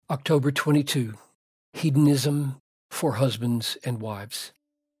October 22, Hedonism for Husbands and Wives.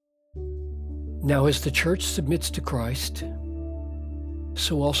 Now, as the church submits to Christ,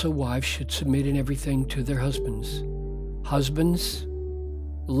 so also wives should submit in everything to their husbands. Husbands,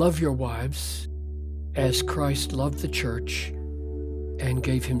 love your wives as Christ loved the church and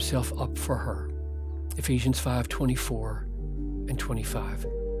gave himself up for her. Ephesians 5:24 and 25.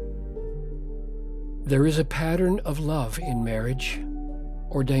 There is a pattern of love in marriage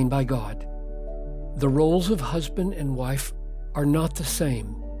ordained by God. The roles of husband and wife are not the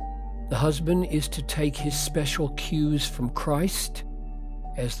same. The husband is to take his special cues from Christ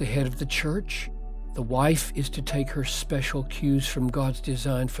as the head of the church. The wife is to take her special cues from God's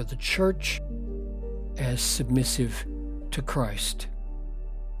design for the church as submissive to Christ.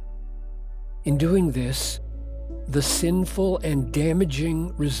 In doing this, the sinful and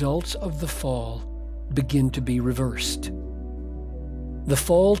damaging results of the fall begin to be reversed. The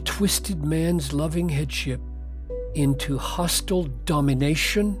fall twisted man's loving headship into hostile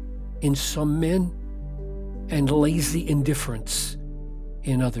domination in some men and lazy indifference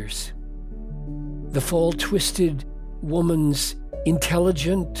in others. The fall twisted woman's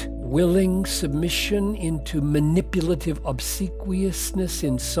intelligent, willing submission into manipulative obsequiousness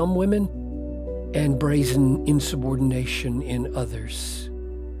in some women and brazen insubordination in others.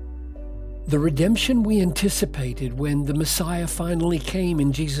 The redemption we anticipated when the Messiah finally came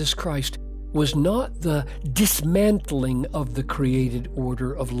in Jesus Christ was not the dismantling of the created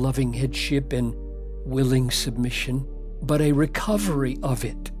order of loving headship and willing submission, but a recovery of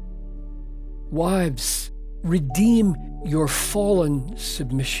it. Wives, redeem your fallen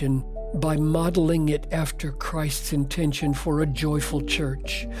submission by modeling it after Christ's intention for a joyful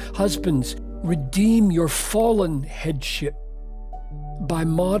church. Husbands, redeem your fallen headship by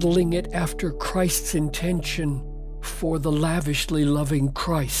modeling it after Christ's intention for the lavishly loving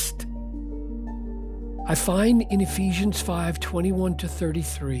Christ. I find in Ephesians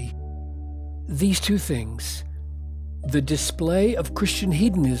 5:21-33 these two things: the display of Christian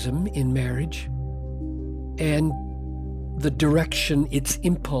hedonism in marriage and the direction its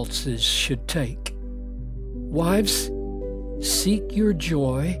impulses should take. Wives, seek your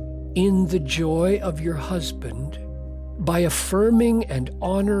joy in the joy of your husband by affirming and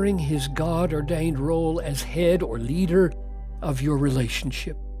honoring his God-ordained role as head or leader of your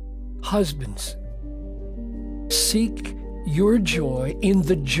relationship. Husbands, seek your joy in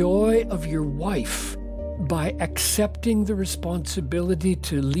the joy of your wife by accepting the responsibility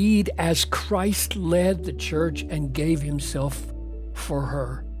to lead as Christ led the church and gave himself for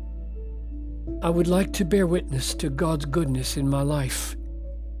her. I would like to bear witness to God's goodness in my life.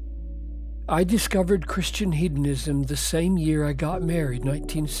 I discovered Christian hedonism the same year I got married,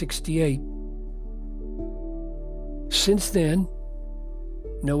 1968. Since then,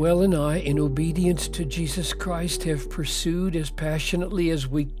 Noelle and I, in obedience to Jesus Christ, have pursued as passionately as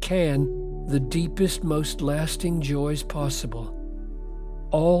we can the deepest, most lasting joys possible.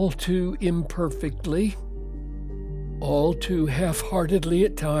 All too imperfectly, all too half-heartedly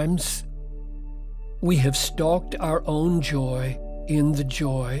at times, we have stalked our own joy in the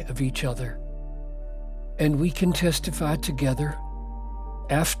joy of each other. And we can testify together,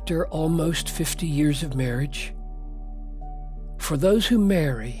 after almost 50 years of marriage, for those who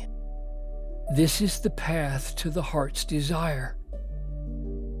marry, this is the path to the heart's desire.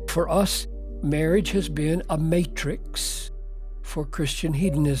 For us, marriage has been a matrix for Christian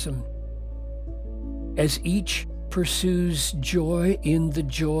hedonism. As each pursues joy in the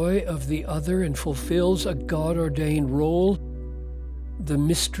joy of the other and fulfills a God-ordained role, the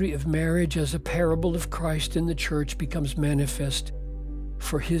mystery of marriage as a parable of Christ in the church becomes manifest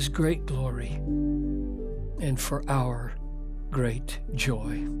for his great glory and for our great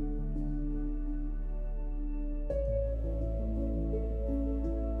joy.